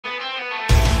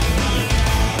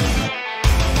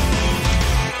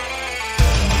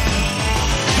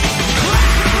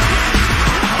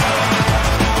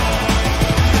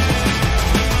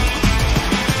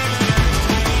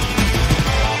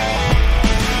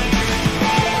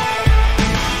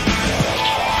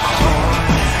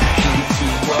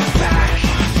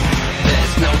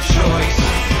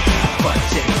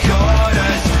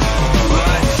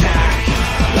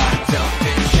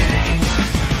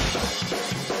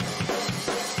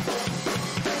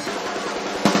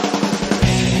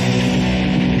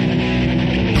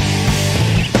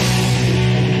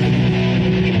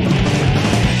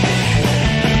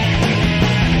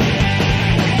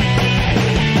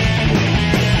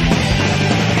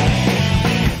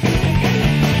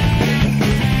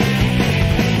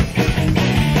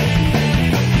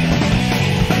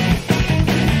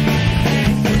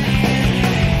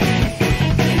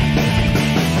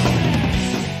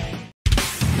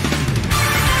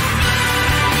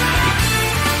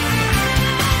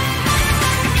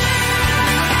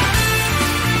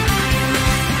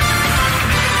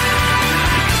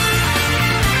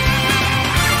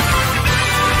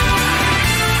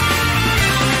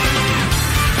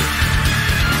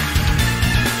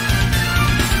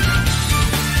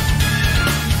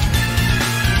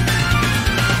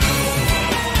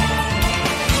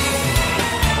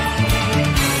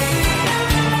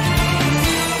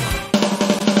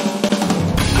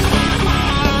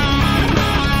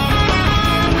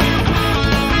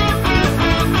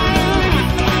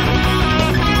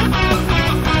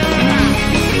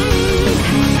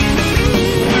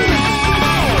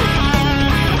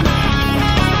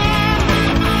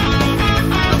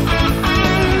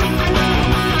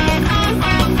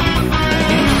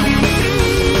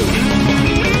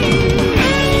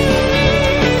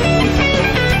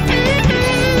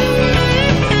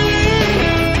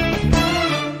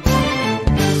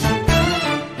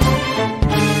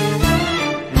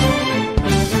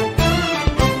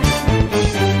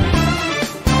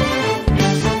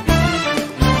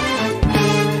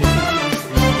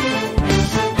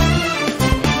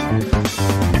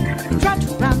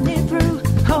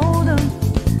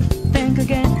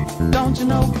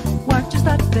just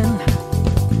nothing.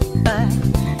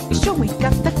 But you sure we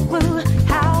got the clue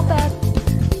how bad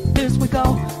this we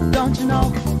go. Don't you know?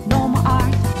 No more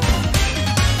art.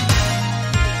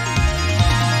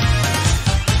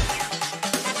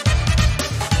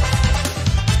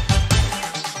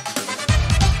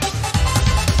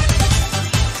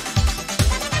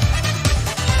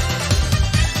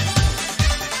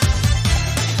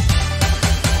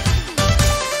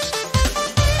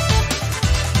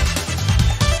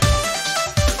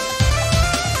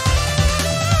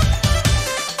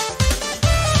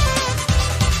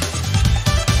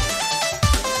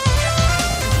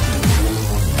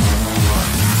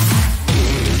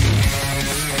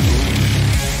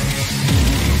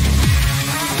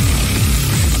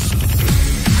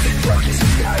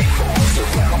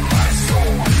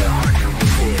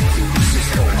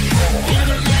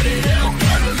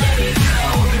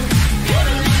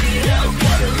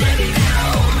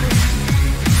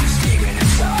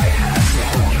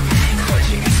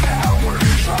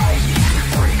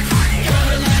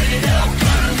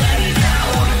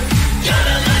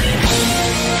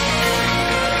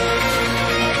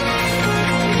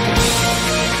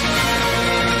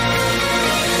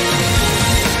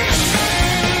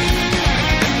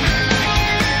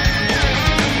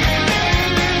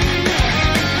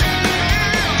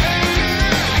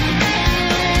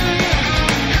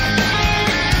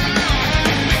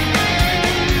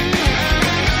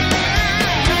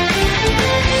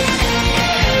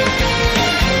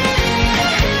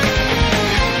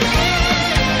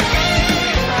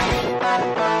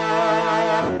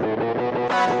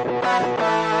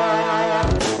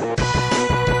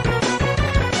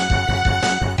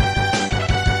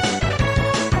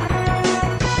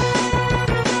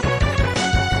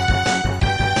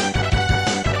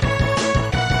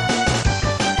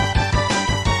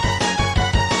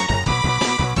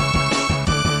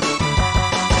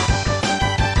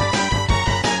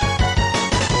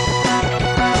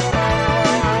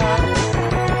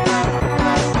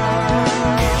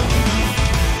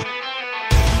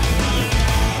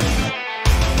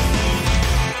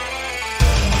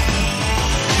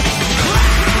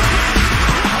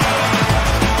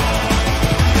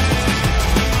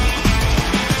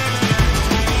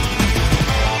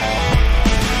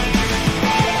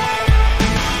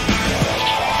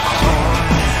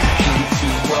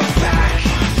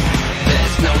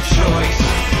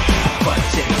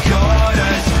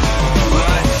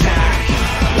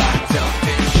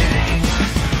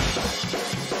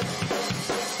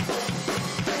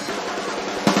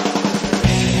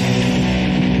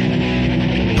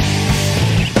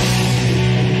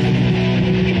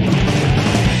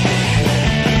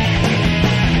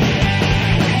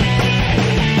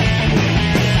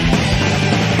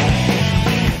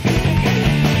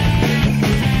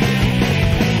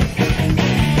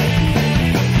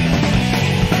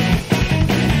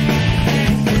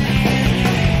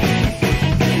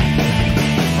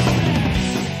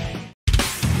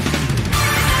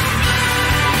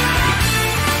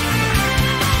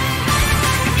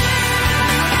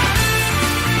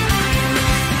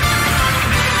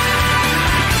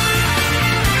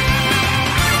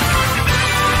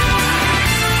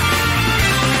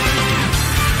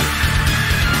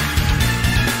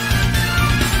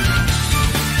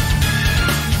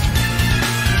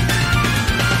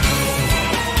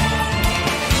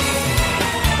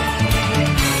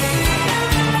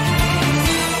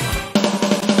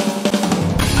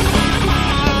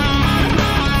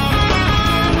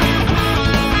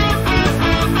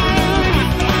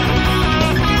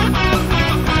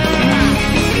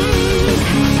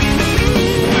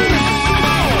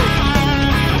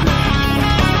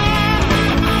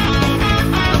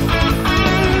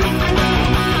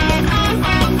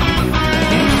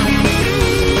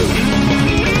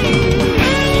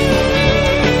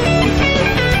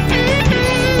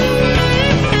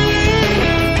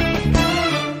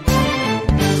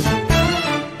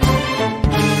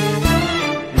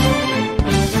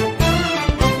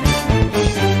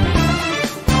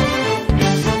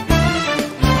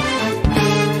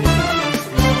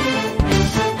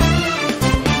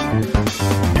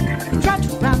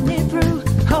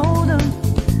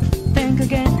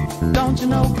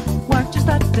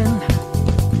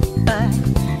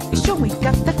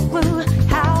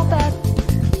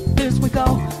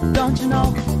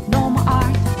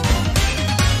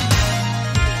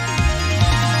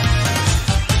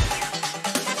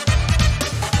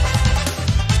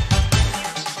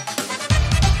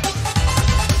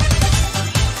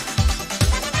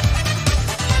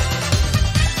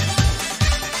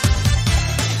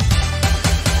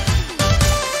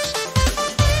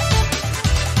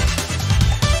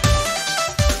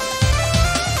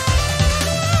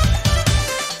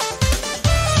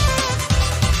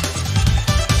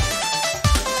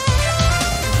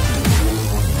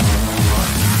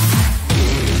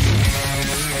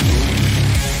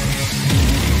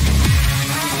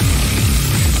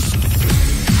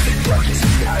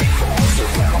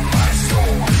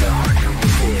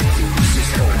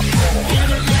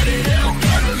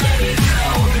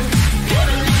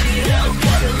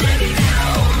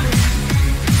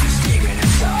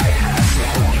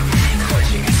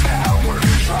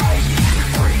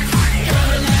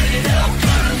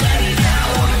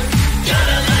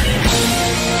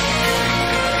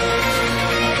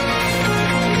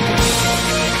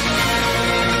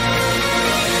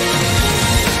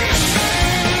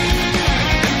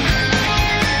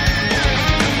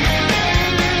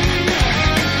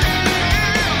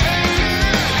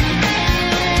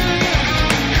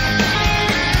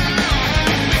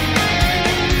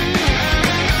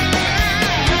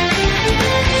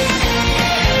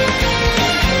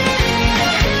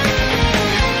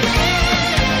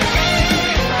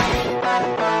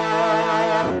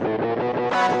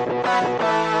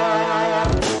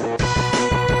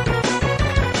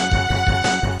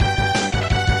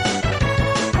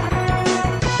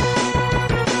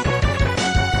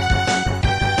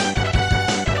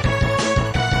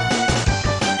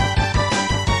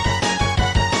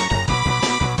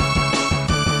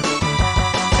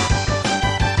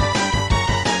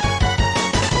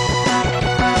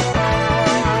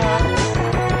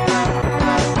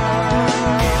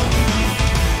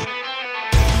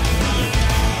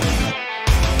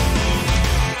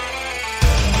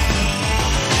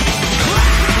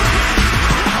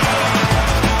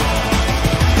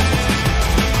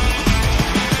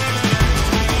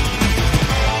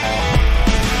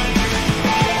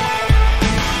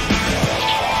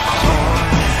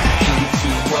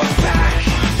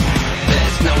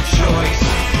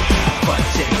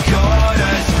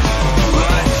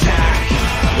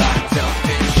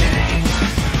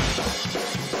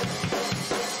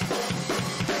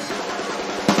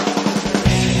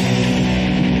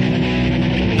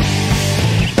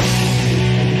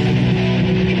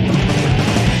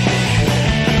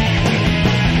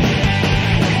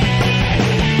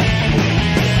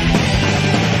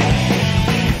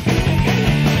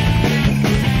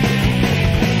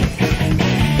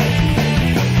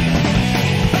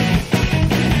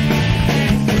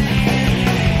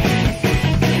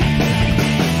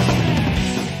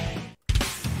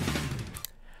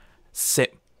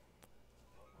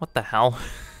 What the hell?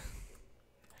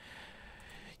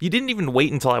 You didn't even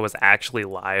wait until I was actually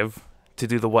live to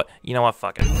do the what? You know what?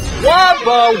 Fuck it.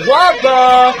 Wubba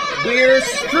wubba! We're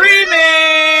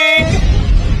streaming!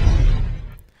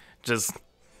 Just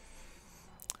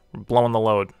blowing the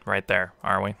load right there,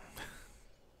 are we?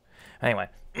 Anyway.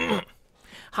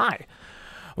 Hi.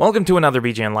 Welcome to another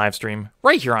BGN live stream,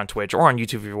 right here on Twitch or on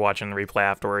YouTube if you're watching the replay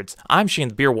afterwards. I'm Shane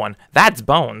the Beer One. That's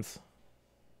Bones.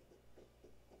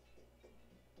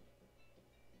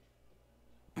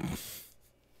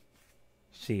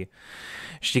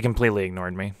 She completely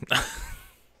ignored me.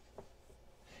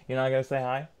 You're not gonna say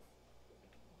hi?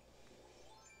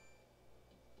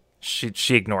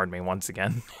 She ignored me once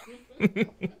again.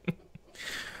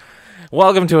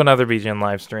 Welcome to another BGN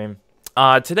live stream.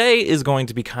 Today is going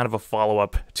to be kind of a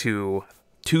follow-up to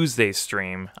Tuesday's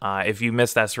stream. If you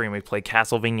missed that stream, we played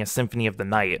Castlevania Symphony of the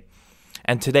Night.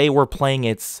 And today we're playing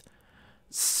its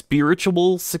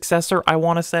spiritual successor, I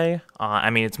want to say. I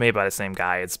mean, it's made by the same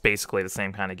guy. It's basically the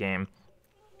same kind of game.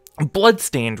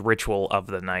 Bloodstained Ritual of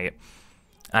the Night.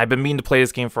 I've been meaning to play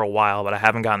this game for a while, but I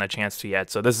haven't gotten a chance to yet.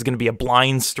 So this is going to be a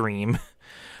blind stream.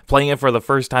 Playing it for the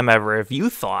first time ever. If you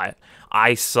thought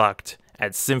I sucked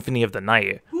at Symphony of the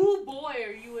Night... Oh boy,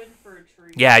 are you in for a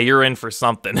treat. Yeah, you're in for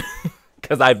something.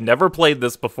 Because I've never played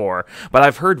this before. But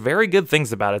I've heard very good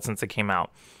things about it since it came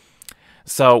out.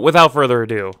 So, without further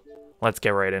ado, let's get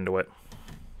right into it.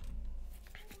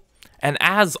 And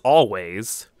as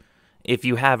always, if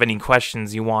you have any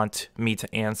questions you want me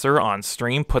to answer on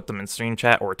stream, put them in stream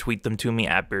chat or tweet them to me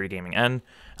at BeardGamingN.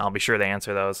 I'll be sure to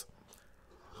answer those.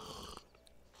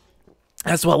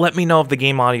 As well, let me know if the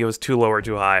game audio is too low or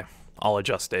too high. I'll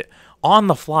adjust it. On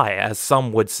the fly, as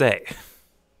some would say.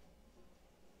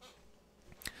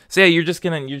 So yeah, you're just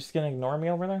gonna ignore me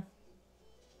over there?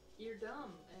 You're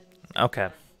dumb. And Okay.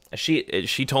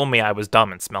 She told me I was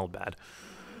dumb and smelled bad.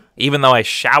 Even though I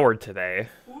showered today.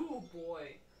 ooh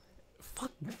boy.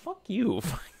 Fuck you.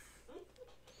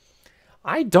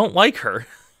 I don't like her.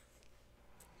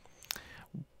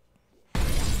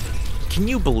 Can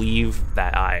you believe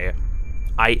that I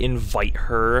invite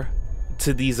her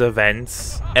to these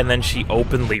events and then she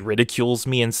openly ridicules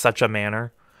me in such a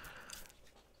manner?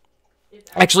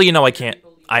 Actually, you know, I can't.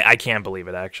 I can't believe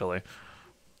it, actually.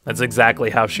 That's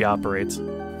exactly how she operates.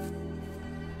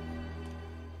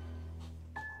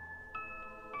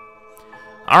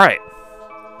 Alright.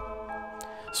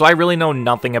 So I really know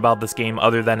nothing about this game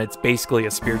other than it's basically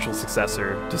a spiritual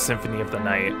successor to Symphony of the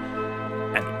Night.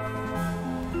 And...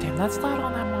 damn, that's loud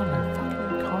on that monitor.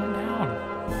 Fucking calm down.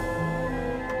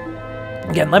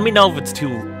 Again, let me know if it's too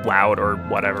loud or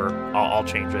whatever. I'll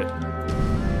change it.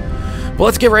 But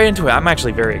let's get right into it. I'm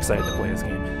actually very excited to play this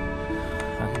game.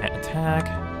 Okay,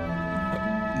 attack.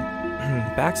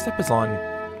 Backstep is on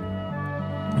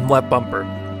left bumper.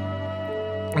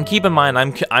 And keep in mind,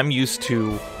 I'm used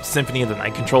to Symphony of the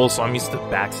Night controls, so I'm used to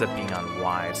backstep being on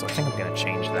Y. So I think I'm gonna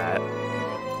change that.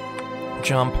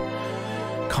 Jump,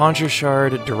 conjure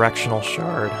shard, directional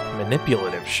shard,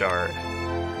 manipulative shard,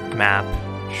 map,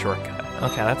 shortcut.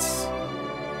 Okay,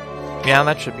 yeah,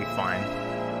 that should be fine.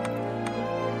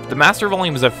 The master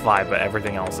volume is at 5, but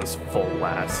everything else is full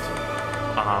blast.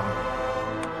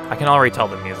 I can already tell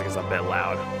the music is a bit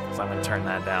loud, so I'm going to turn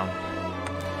that down.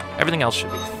 Everything else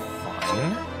should be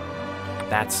fine.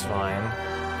 That's fine.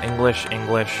 English.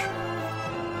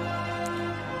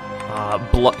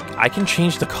 Blood. I can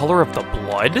change the color of the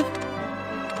blood?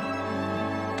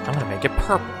 I'm going to make it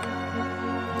purple.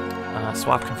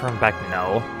 Swap confirm back,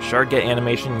 no. Shard get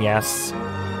animation, yes.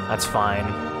 That's fine.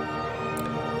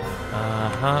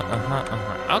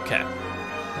 Okay.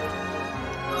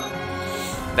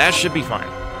 That should be fine.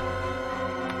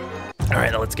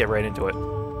 Alright, let's get right into it.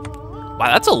 Wow,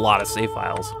 that's a lot of save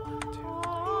files.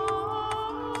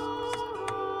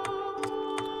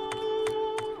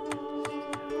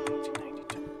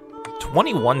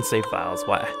 21 save files.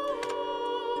 What?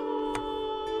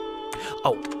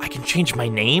 Oh, I can change my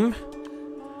name?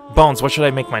 Bones, what should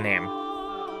I make my name?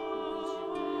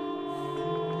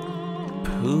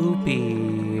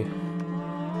 Poopy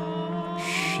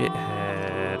shithead.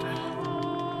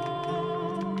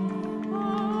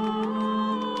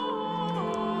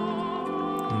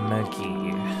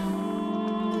 Mickey.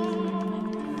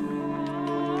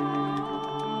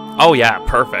 Oh yeah,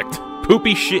 perfect.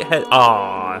 Poopy shithead.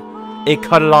 Aw, it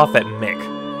cut it off at Mick.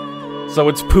 So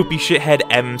it's Poopy Shithead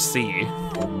MC.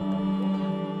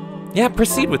 Yeah,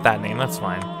 proceed with that name. That's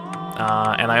fine.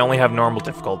 And I only have normal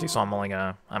difficulty, so I'm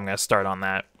gonna start on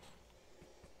that.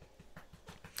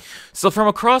 So from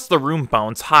across the room,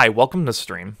 Bones, hi, welcome to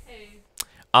stream. Hey.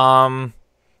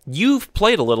 You've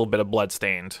played a little bit of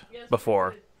Bloodstained Yes,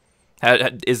 before.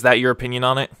 Is that your opinion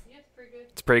on it? Yeah, it's pretty good.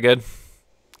 It's pretty good.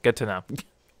 Good to know. But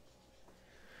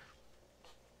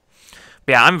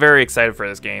yeah, I'm very excited for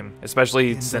this game,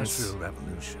 especially The since Industrial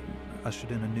Revolution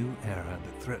ushered in a new era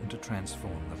that threatened to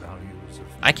transform the values of...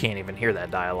 I can't even hear that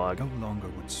dialogue. No longer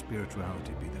would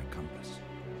spirituality be their compass.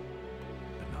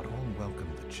 But not all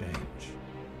welcomed the change.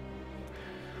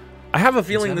 I have a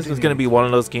feeling this is going to be one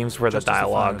of those games where the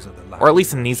dialogue, or at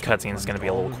least in these cutscenes, is going to be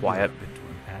a little quiet.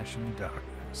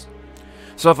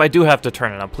 So if I do have to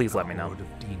turn it up, please let me know.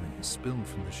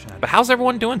 But how's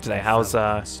everyone doing today? How is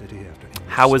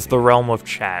the realm of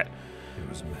chat?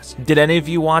 Did any of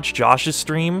you watch Josh's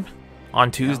stream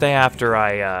on Tuesday after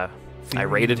I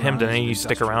raided him? Did any of you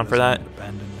stick around for that?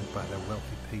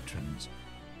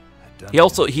 He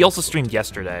also streamed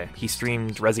yesterday. He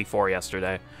streamed Resi 4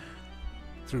 yesterday.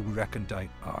 Through recondite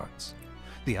arts,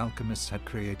 the alchemists had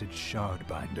created shard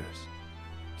binders,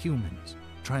 humans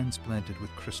transplanted with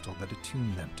crystal that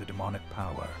attuned them to demonic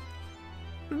power.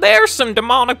 There's some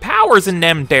demonic powers in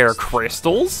them there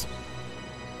crystals.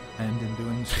 And in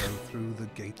doing so, through the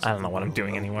gates I don't know what I'm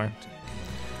doing anymore.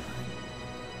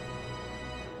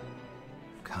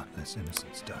 Countless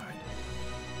innocents died.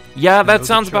 Yeah, that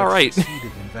sounds about right.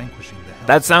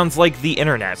 That sounds like the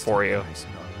internet for you.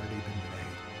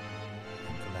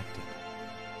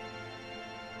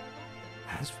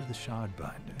 As for the shard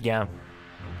binder, Yeah.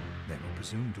 they were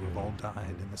presumed to have all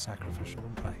died in the sacrificial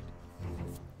rite.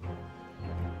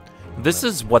 This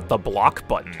is what the block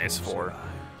button is for.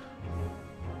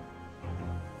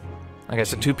 Okay,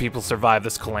 so 2 people survived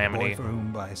this A boy calamity. for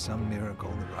whom by some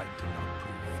miracle the rite did not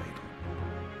prove fatal.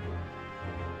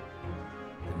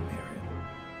 And Miriam,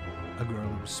 a girl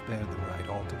who was spared the rite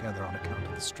altogether on account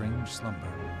of the strange slumber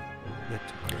that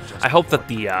took her just I hope that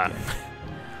before the it began.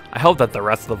 I hope that the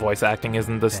rest of the voice acting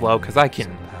isn't this low, because I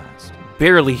can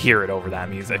barely hear it over that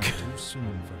music. Too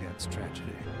soon forgets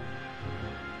tragedy.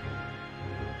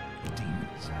 The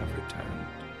demons have returned,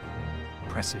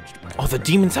 presaged by Oh, the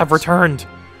demons have returned!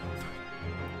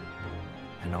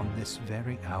 And on this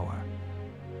very hour,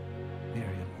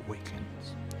 Miriam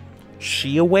awakens.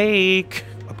 She awake!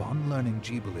 Upon learning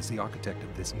Jebel is the architect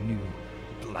of this new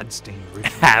bloodstained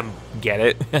ritual, Get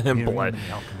it? Miriam Blood. and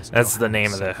the alchemist That's the Johanna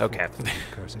name of set the... Okay. forth for the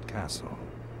accursed castle.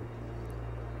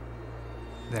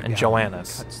 Their And galleon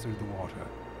Joanna's. cuts through the water,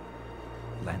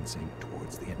 lancing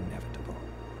towards the inevitable.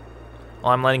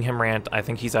 While I'm letting him rant, I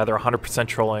think he's either 100%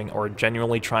 trolling or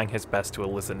genuinely trying his best to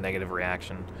elicit negative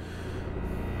reaction.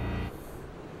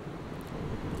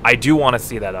 I do want to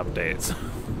see that update.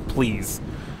 Please.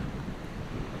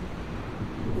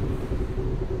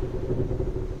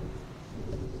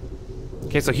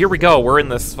 Okay, so here we go. We're in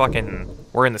this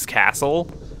castle.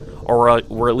 Or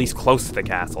we're at least close to the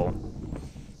castle.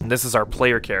 And this is our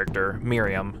player character,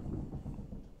 Miriam.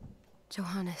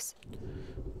 Johannes,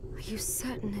 are you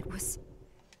certain it was...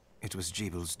 It was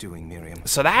Jebel's doing, Miriam.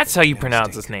 So that's how you No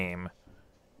pronounce mistake. his name.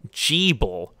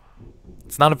 Jebel.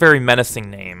 It's not a very menacing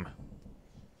name.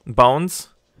 Bones?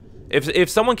 If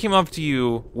someone came up to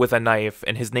you with a knife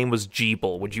and his name was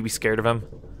Jebel, would you be scared of him?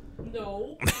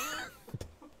 No.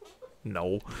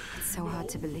 No. It's so hard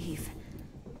to believe.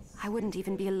 I wouldn't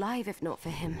even be alive if not for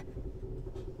him.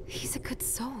 He's a good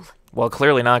soul. Well,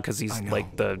 clearly not, because he's I know.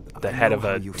 like the I head know of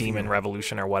how a you demon feel.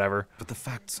 revolution or whatever. But the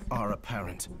facts are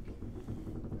apparent.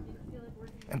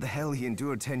 And the hell he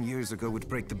endured 10 years ago would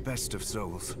break the best of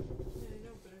souls.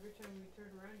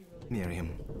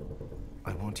 Miriam,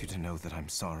 I want you to know that I'm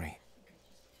sorry.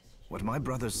 What my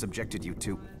brothers subjected you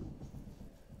to,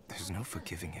 there's no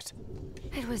forgiving it.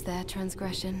 It was their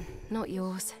transgression, not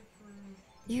yours.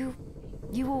 You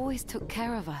always took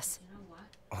care of us.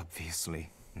 Obviously,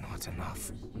 not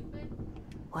enough.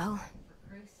 Well,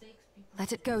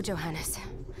 let it go, Johannes.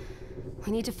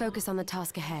 We need to focus on the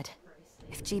task ahead.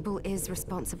 If Jebel is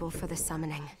responsible for the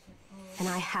summoning, then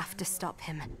I have to stop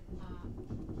him.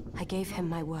 I gave him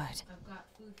my word.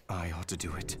 I ought to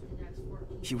do it.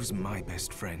 He was my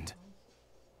best friend.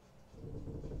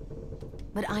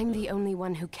 But I'm the only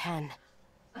one who can.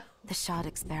 The shard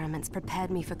experiments prepared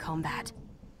me for combat.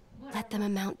 Let them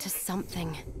amount to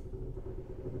something.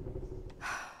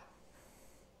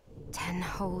 10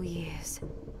 whole years.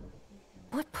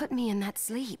 What put me in that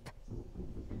sleep?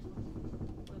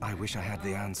 I wish I had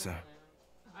the answer.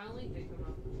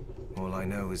 All I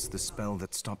know is the spell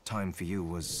that stopped time for you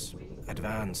was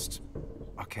advanced,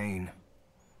 arcane.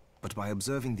 But by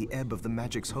observing the ebb of the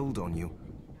magic's hold on you,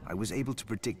 I was able to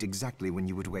predict exactly when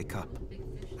you would wake up.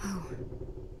 Oh,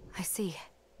 I see.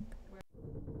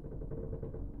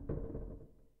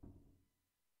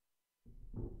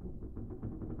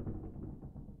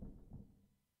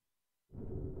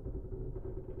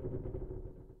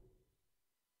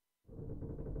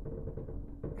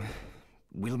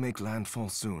 We'll make landfall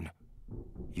soon.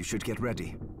 You should get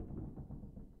ready.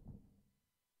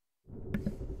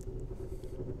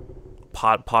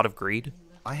 Pot of greed?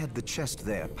 I had the chest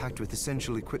there, packed with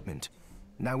essential equipment.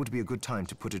 Now would be a good time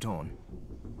to put it on.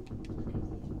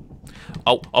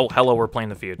 Oh, hello, we're playing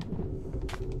the feud.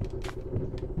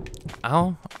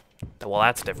 Oh, well,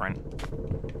 that's different.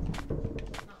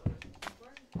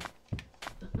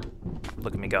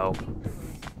 Look at me go.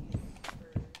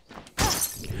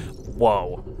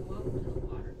 Whoa.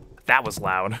 That was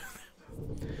loud.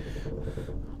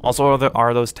 Also,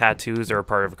 are those tattoos or a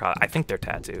part of a... I think they're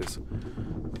tattoos.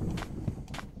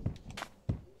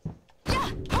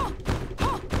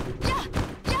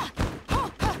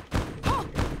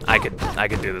 I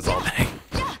could do this all day.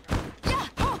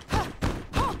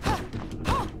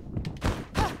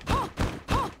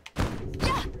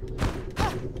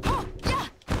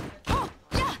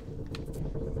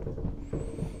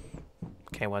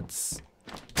 Okay, what's...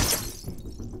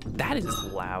 That is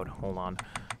loud. Hold on.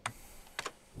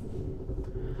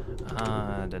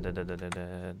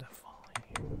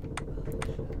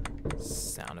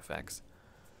 Sound effects.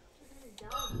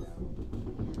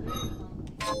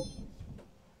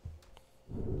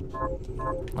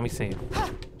 Let me see.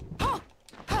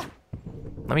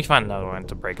 Let me find another one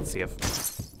to break and see if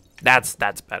that's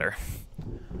better.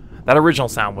 That original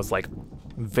sound was like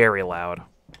very loud.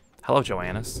 Hello,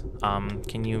 Joannis.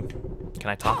 Can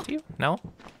I talk to you? No?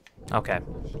 Okay.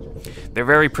 They're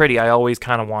very pretty. I always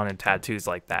kind of wanted tattoos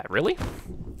like that. Really?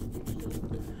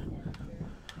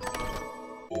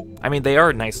 I mean, they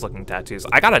are nice looking tattoos.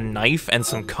 I got a knife and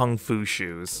some kung fu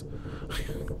shoes.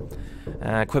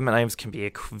 Equipment items can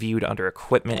be viewed under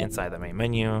equipment inside the main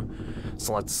menu.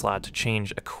 Select the slot to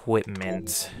change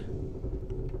equipment.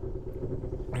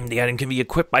 The item can be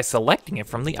equipped by selecting it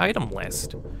from the item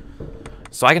list.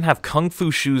 So I can have kung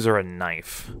fu shoes or a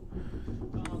knife.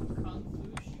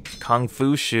 Kung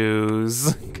fu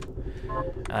shoes.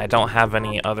 I don't have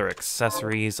any other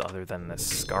accessories other than this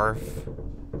scarf.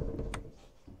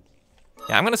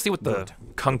 Yeah, I'm gonna see what the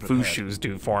kung fu shoes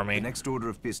do for me. The next order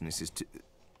of business is to...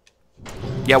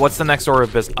 Yeah, what's the next order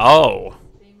of business? Oh,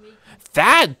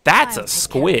 that's a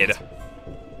squid.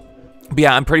 But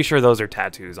yeah, I'm pretty sure those are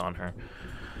tattoos on her.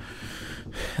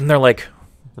 And they're like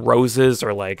roses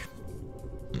or like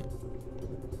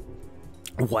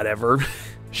whatever.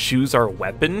 Shoes are a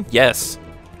weapon? Yes.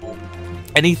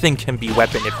 Anything can be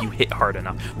weapon if you hit hard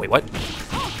enough. Wait, what?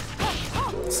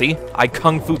 See? I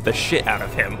kung fu'd the shit out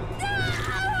of him.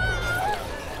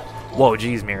 Whoa,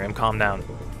 geez, Miriam, calm down.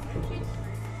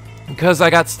 Because I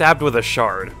got stabbed with a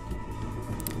shard.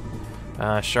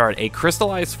 Shard, a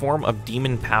crystallized form of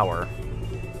demon power.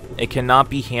 It cannot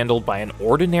be handled by an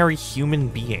ordinary human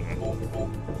being.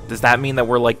 Does that mean that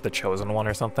we're like the chosen one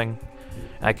or something?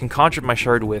 I can conjure my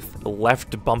shard with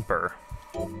left bumper,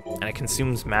 and it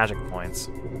consumes magic points.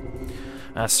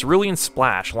 Cerulean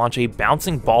Splash, launch a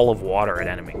bouncing ball of water at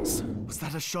enemies. Was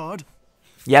that a shard?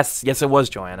 Yes, it was,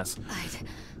 Joannis. I'd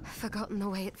forgotten the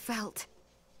way it felt.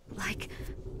 Like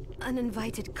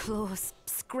uninvited claws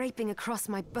scraping across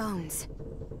my bones.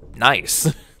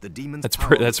 Nice. The demon's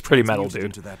that's pretty metal, dude.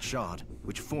 Into that shard,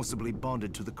 which forcibly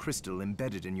bonded to the crystal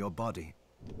embedded in your body.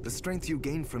 The strength you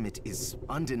gain from it is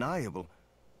undeniable,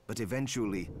 but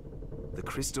eventually, the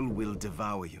crystal will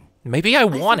devour you. Maybe I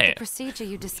want it. The procedure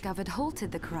you discovered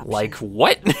halted the corruption. Like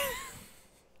what?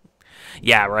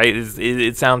 Yeah, right.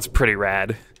 It sounds pretty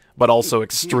rad, but also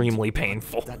extremely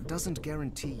painful. That doesn't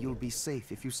guarantee you'll be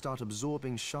safe if you start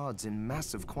absorbing shards in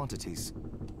massive quantities.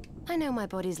 I know my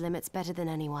body's limits better than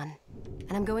anyone,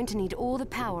 and I'm going to need all the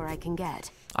power I can get.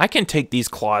 I can take these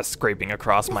claws scraping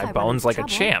across my bones like a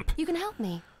champ. You can help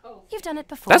me. You've done it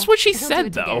before. That's what she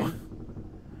said, though.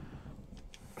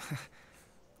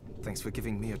 Thanks for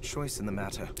giving me a choice in the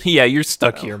matter. Yeah, you're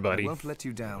stuck here, buddy. I won't let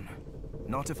you down.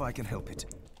 Not if I can help it.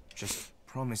 Just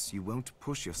promise you won't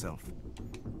push yourself.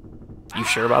 You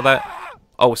sure about that?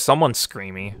 Oh, someone's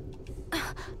screaming.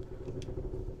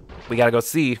 We gotta go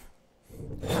see.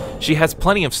 She has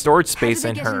plenty of storage space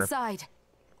in her. Inside?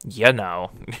 You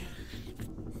know.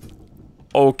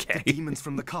 Okay. The demons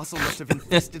from the castle must have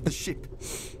infested the ship.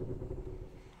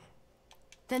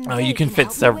 Oh, you can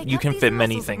fit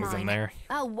many things in there.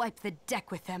 I'll wipe the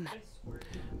deck with them.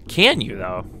 Can you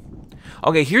though?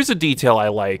 Okay, here's a detail I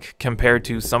like compared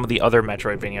to some of the other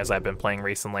Metroidvanias I've been playing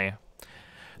recently.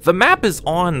 The map is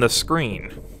on the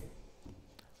screen.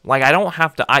 Like, I don't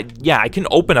have to... yeah, I can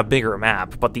open a bigger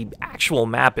map, but the actual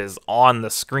map is on the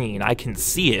screen. I can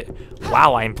see it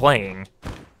while I'm playing.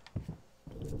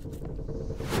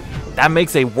 That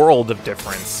makes a world of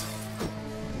difference.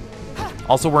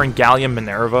 Also, we're in Gallium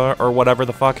Minerva, or whatever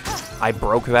the fuck. I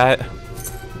broke that.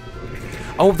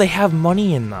 Oh, they have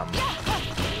money in them.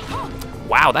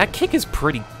 Wow, that kick is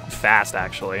pretty fast,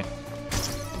 actually.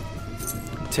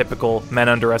 Typical men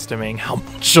underestimating how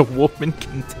much a woman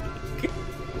can take.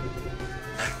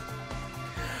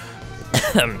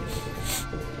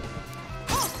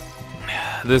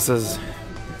 This is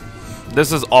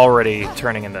already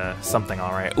turning into something,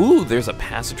 all right. Ooh, there's a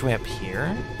passageway up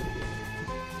here.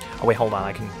 Oh wait, hold on.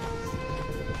 I can.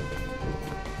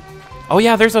 Oh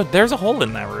yeah, there's a hole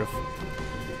in that roof.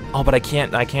 Oh, but I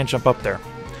can't jump up there.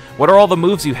 What are all the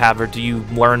moves you have, or do you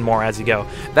learn more as you go?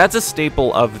 That's a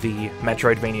staple of the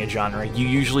Metroidvania genre. You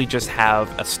usually just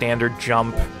have a standard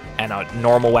jump and a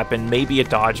normal weapon, maybe a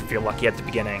dodge if you're lucky at the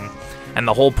beginning. And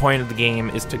the whole point of the game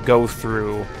is to go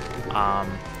through,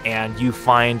 and you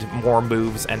find more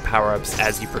moves and power-ups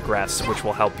as you progress, which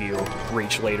will help you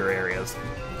reach later areas.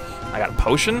 I got a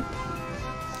potion.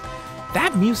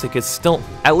 That music is still,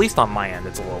 at least on my end,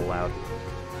 it's a little loud.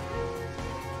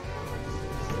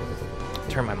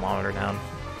 Turn my monitor down.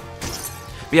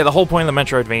 But yeah, the whole point of the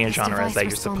Metroidvania genre is that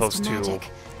you're supposed to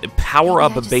power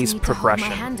up a base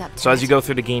progression. So as you go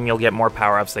through the game, you'll get more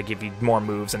power-ups that give you more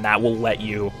moves, and that will let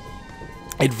you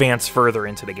advance further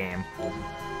into the game.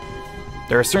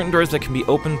 There are certain doors that can be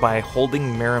opened by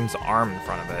holding Miriam's arm in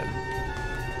front of it.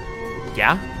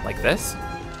 Yeah? Like this?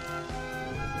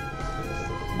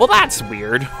 Well, that's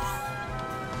weird.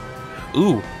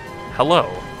 Ooh. Hello.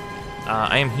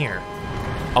 I am here.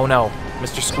 Oh no.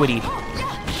 Mr. Squiddy.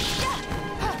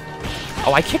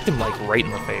 Oh, I kicked him, like, right in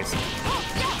the face.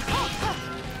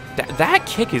 That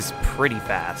kick is pretty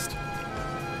fast.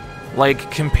 Like,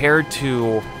 compared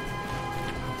to...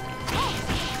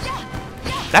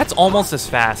 That's almost as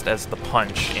fast as the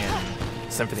punch in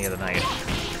Symphony of the Night.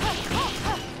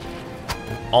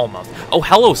 Almost. Oh,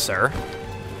 hello, sir.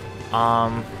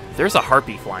 There's a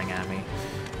harpy flying at me.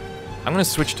 I'm gonna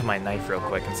switch to my knife real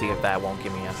quick and see if that won't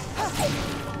give me a...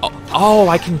 Oh,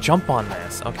 I can jump on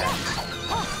this. Okay.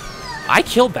 I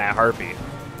killed that harpy.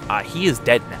 He is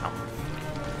dead now.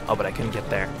 Oh, but I couldn't get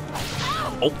there.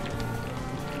 Oh.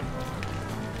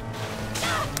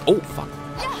 Oh, fuck.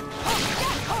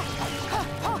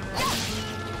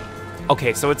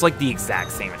 Okay, so it's like the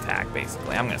exact same attack,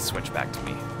 basically. I'm gonna switch back to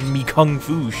me kung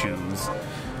fu shoes.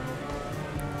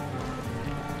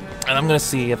 And I'm gonna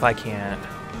see if I can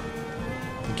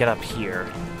get up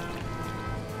here.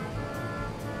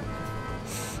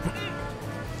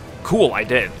 Cool, I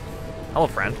did. Hello,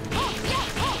 friend.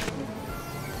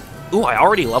 Ooh, I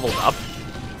already leveled up.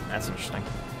 That's interesting.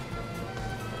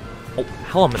 Oh,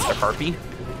 hello, Mr. Harpy.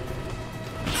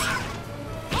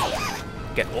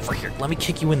 Get over here. Let me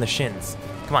kick you in the shins.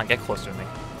 Come on, get closer to me.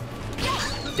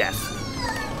 Death.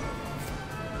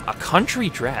 A country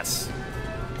dress.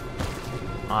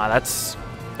 That's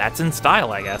in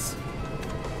style, I guess.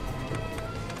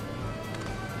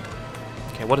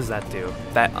 Okay, what does that do?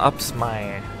 That ups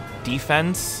my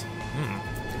defense.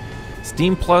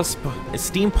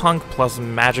 Steampunk plus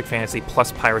Magic Fantasy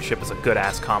plus Pirate Ship is a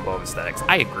good-ass combo of aesthetics.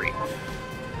 I agree.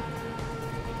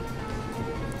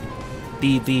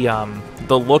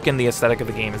 The look and the aesthetic of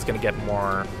the game is going to get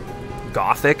more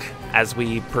gothic as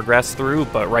we progress through,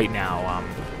 but right now,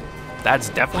 that's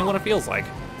definitely what it feels like.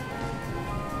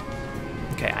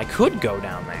 Okay, I could go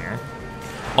down there.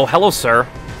 Oh, hello, sir.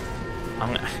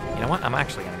 You know what? I'm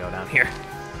actually going to go down here.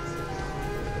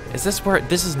 Is this where...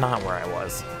 This is not where I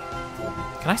was.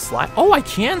 Can I slide? Oh, I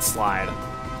can slide.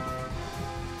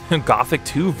 Gothic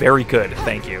 2? Very good.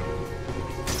 Thank you.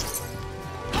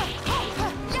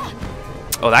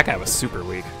 Oh, that guy was super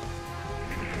weak.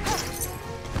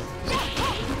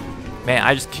 Man,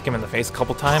 I just kick him in the face a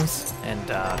couple times, and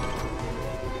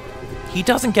he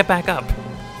doesn't get back up.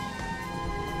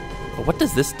 But what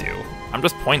does this do? I'm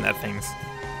just pointing at things.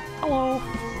 Hello.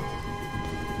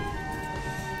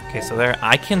 Okay, so there,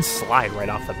 I can slide right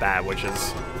off the bat, which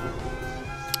is...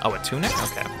 Oh, a tunic?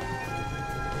 Okay.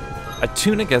 A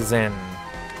tunic as in...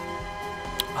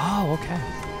 Oh, okay.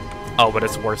 Oh, but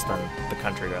it's worse than the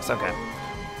country dress. Okay.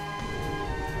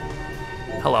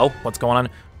 Hello, what's going on?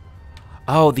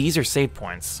 Oh, these are save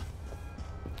points.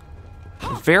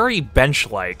 Very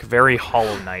bench-like, very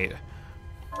Hollow Knight.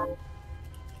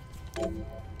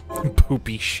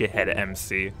 Poopy shithead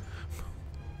MC.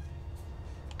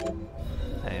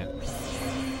 Hey.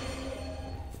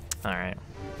 Alright.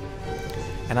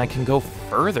 And I can go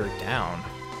further down.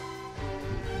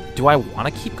 Do I want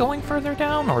to keep going further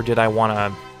down, or did I want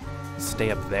to stay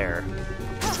up there?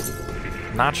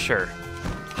 Not sure.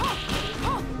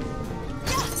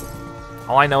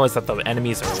 All I know is that the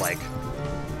enemies are, like,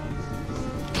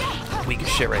 weak as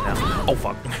shit right now. Oh,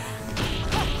 fuck.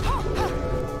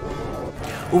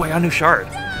 Ooh, I got a new shard.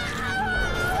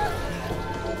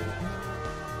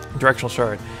 Directional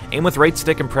shard. Aim with right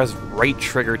stick and press right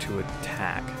trigger to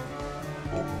attack.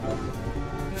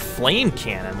 Flame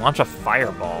cannon. Launch a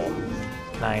fireball.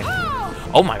 Can I...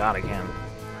 Oh my god, I can.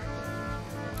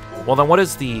 Well then what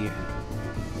is the...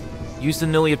 Use the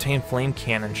newly obtained flame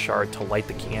cannon shard to light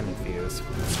the cannon fuse.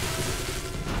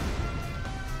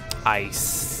 I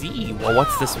see. Well,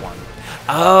 what's this one?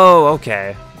 Oh,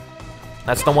 okay.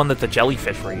 That's the one that the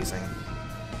jellyfish were using.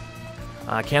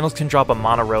 Candles can drop a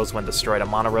mana rose when destroyed. A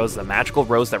mana rose is a magical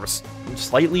rose that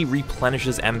slightly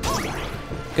replenishes MP.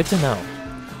 Good to know.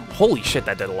 Holy shit,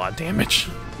 that did a lot of damage.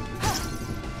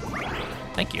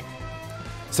 Thank you.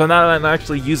 So now that I'm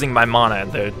actually using my mana,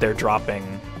 they're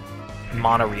dropping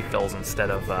mana refills instead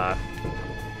of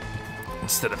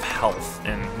health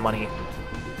and money.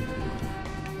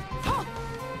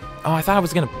 Oh, I thought I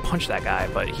was gonna punch that guy,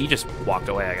 but he just walked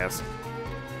away, I guess.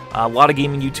 A lot of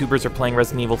gaming YouTubers are playing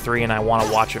Resident Evil 3, and I want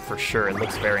to watch it for sure. It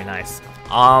looks very nice.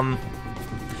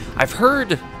 I've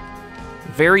heard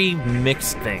very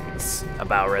mixed things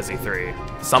about Resi 3.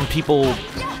 Some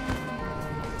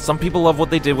people love what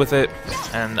they did with it,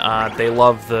 and they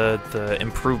love the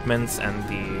improvements and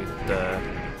the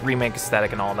remake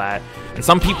aesthetic and all that. And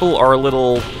some people are a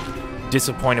little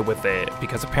disappointed with it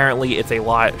because apparently it's a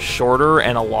lot shorter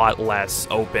and a lot less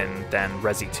open than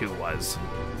Resi 2 was.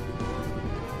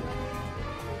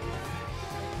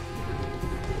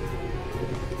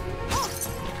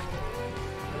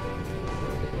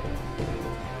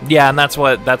 Yeah, and that's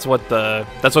what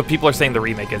people are saying the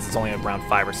remake is. It's only around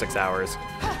 5 or 6 hours.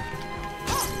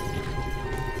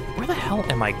 Where the hell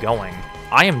am I going?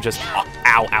 I am just... Ow,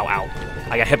 ow, ow.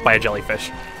 I got hit by a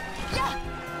jellyfish.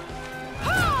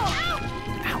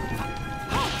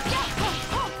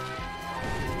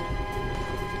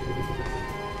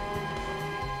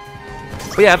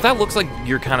 But yeah, if that looks like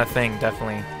your kind of thing,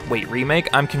 definitely. Wait, remake?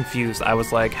 I'm confused. I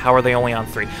was like, how are they only on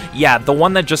 3? Yeah, the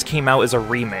one that just came out is a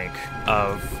remake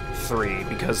of 3,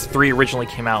 because 3 originally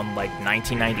came out in, like,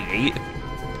 1998.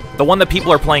 The one that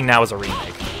people are playing now is a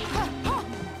remake.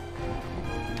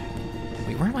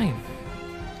 Wait, where am I?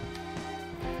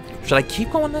 Should I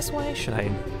keep going this way? Should I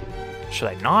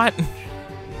not?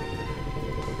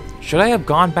 Should I have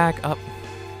gone back up?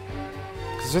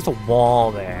 Because there's a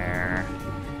wall there.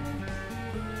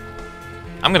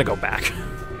 I'm gonna go back.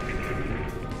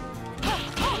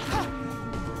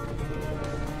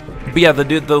 But yeah,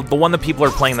 the one that people are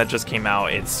playing that just came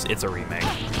out, it's a remake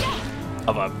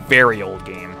of a very old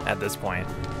game at this point.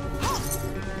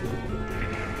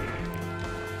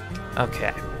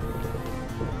 Okay.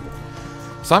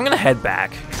 So I'm gonna head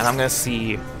back and I'm gonna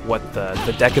see what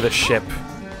the deck of the ship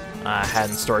had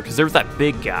in store, because there was that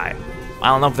big guy. I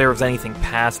don't know if there was anything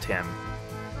past him.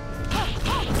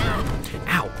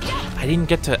 Ow! I didn't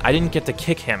get to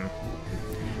kick him.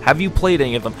 Have you played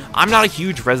any of them? I'm not a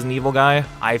huge Resident Evil guy.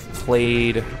 I've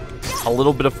played a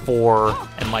little bit of 4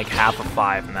 and like half of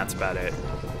 5, and that's about it.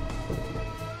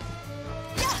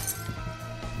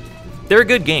 They're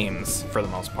good games for the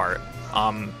most part.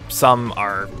 Some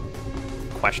are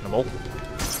questionable,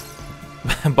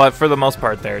 but for the most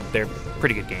part, they're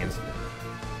pretty good games.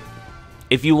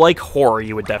 If you like horror,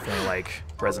 you would definitely like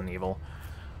Resident Evil.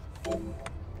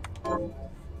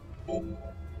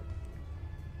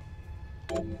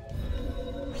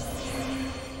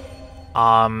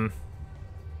 I'm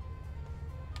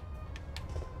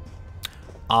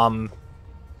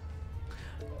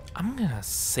gonna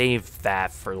save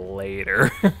that for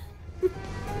later.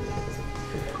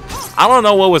 I don't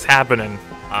know what was happening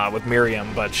with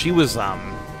Miriam, but she was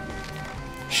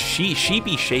she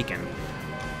be shaken.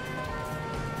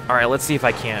 All right, let's see if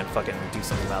I can't fucking do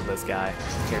something about this guy.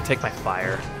 Here, take my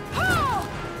fire.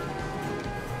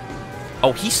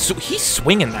 Oh, he's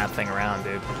swinging that thing around,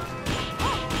 dude.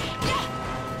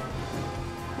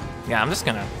 Yeah, I'm just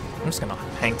gonna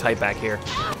hang tight back here.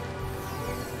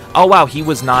 Oh wow, he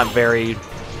was not very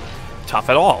tough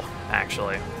at all,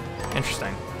 actually.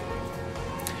 Interesting.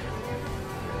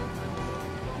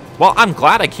 Well, I'm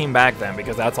glad I came back then,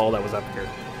 because that's all that was up here.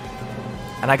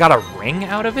 And I got a ring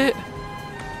out of it?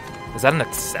 Is that an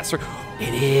accessory?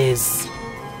 It is!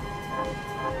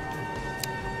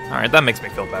 Alright, that makes me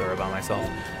feel better about myself.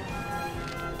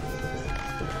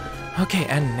 Okay,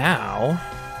 and now...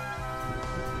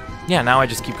 Yeah, now I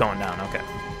just keep going down, okay.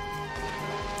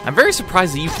 I'm very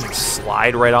surprised that you can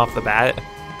slide right off the bat,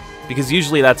 because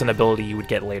usually that's an ability you would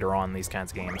get later on in these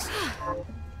kinds of games.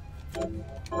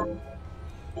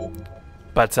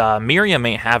 But Miriam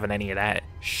ain't having any of that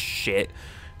shit.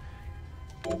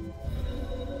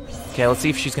 Okay, let's see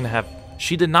if she's gonna have...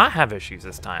 She did not have issues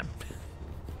this time.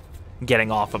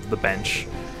 Getting off of the bench.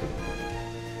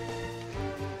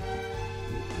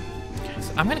 Okay, so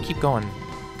I'm gonna keep going,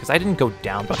 because I didn't go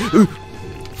down, but...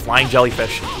 Flying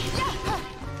jellyfish.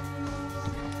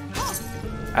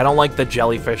 I don't like the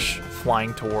jellyfish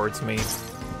flying towards me.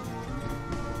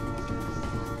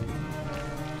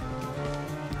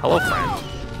 Hello, friend.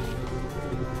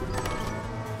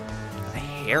 A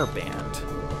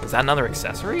hairband. Is that another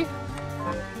accessory?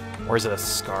 Or is it a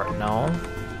scar? No.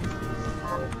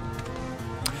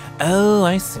 Oh,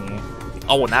 I see.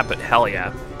 Oh, and that, but hell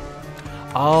yeah.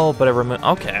 Oh, but it removes...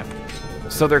 Okay.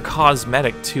 So they're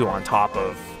cosmetic, too, on top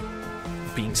of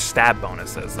being stab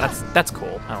bonuses. That's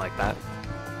cool. I like that.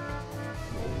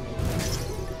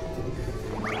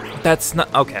 That's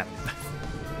not... Okay.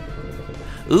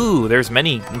 Ooh, there's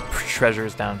many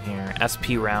treasures down here.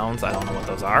 SP rounds. I don't know what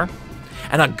those are.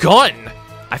 And a gun!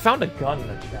 I found a gun in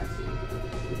the chest.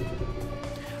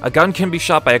 A gun can be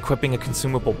shot by equipping a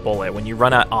consumable bullet. When you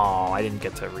run out... Oh, I didn't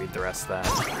get to read the rest of that.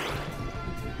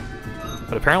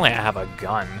 But apparently I have a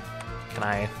gun. Can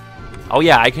I... Oh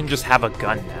yeah, I can just have a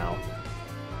gun now.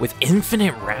 With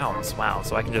infinite rounds. Wow,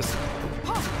 so I can just...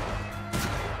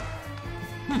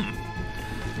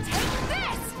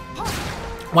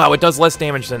 Wow, it does less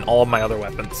damage than all of my other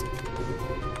weapons.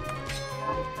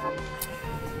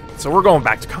 So we're going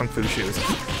back to Kung Fu shoes.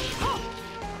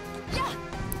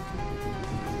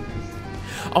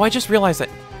 Oh, I just realized that...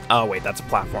 Oh, wait, that's a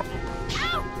platform.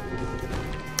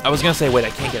 I was gonna say, wait, I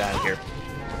can't get out of here.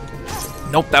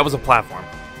 Nope, that was a platform.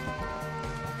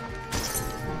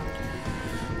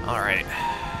 Alright.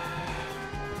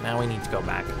 Now we need to go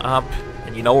back up.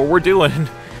 And you know what we're doing?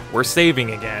 We're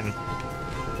saving again.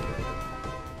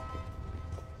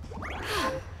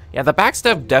 Yeah, the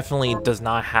backstab definitely does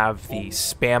not have the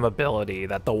spam ability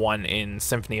that the one in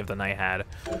Symphony of the Night had.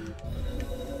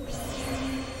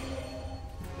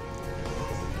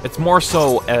 It's more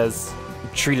so as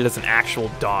treated as an actual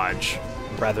dodge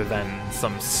rather than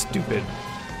some stupid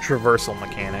traversal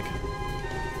mechanic.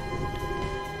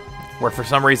 Where for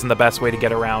some reason the best way to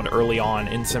get around early on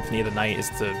in Symphony of the Night is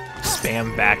to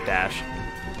spam backdash.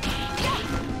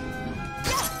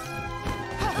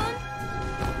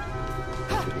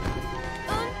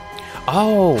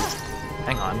 Oh!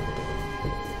 Hang on.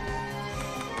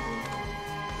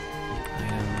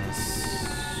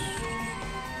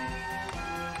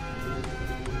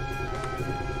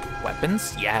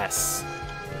 Weapons? Yes.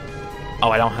 Oh,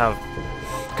 I don't have...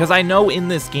 Because I know in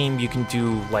this game you can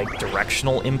do, like,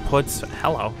 directional inputs.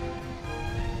 Hello.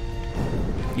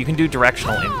 You can do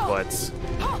directional inputs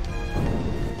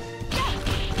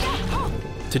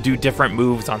to do different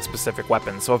moves on specific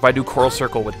weapons. So if I do Coral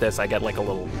Circle with this, I get, like, a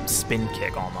little spin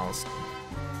kick almost.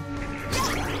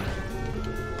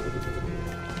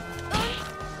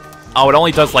 Oh, it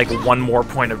only does, like, one more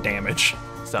point of damage.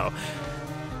 So...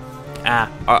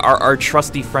 our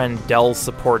trusty friend Dell's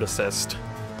support assist.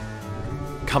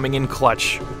 Coming in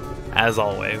clutch, as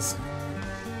always.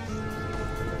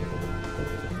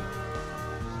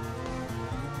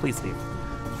 Please leave.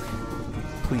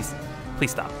 Please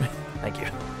stop. Thank you.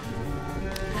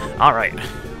 Alright.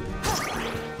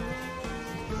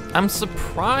 I'm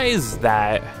surprised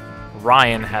that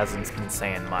Ryan hasn't been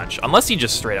saying much, unless he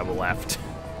just straight up left.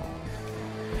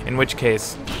 In which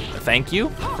case, thank you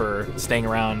for staying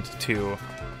around to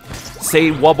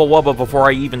say wubba wubba before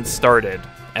I even started,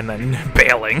 and then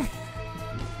bailing.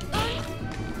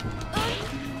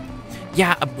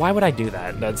 Yeah, why would I do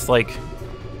that? That's like...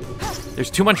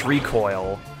 There's too much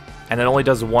recoil, and it only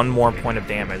does one more point of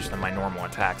damage than my normal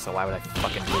attack, so why would I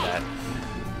fucking do that?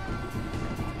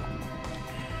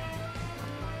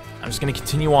 I'm just gonna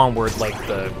continue onward like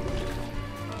the...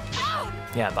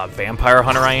 Yeah, the vampire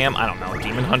hunter I am. I don't know,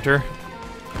 demon hunter.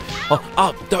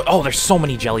 Oh, there's so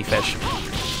many jellyfish.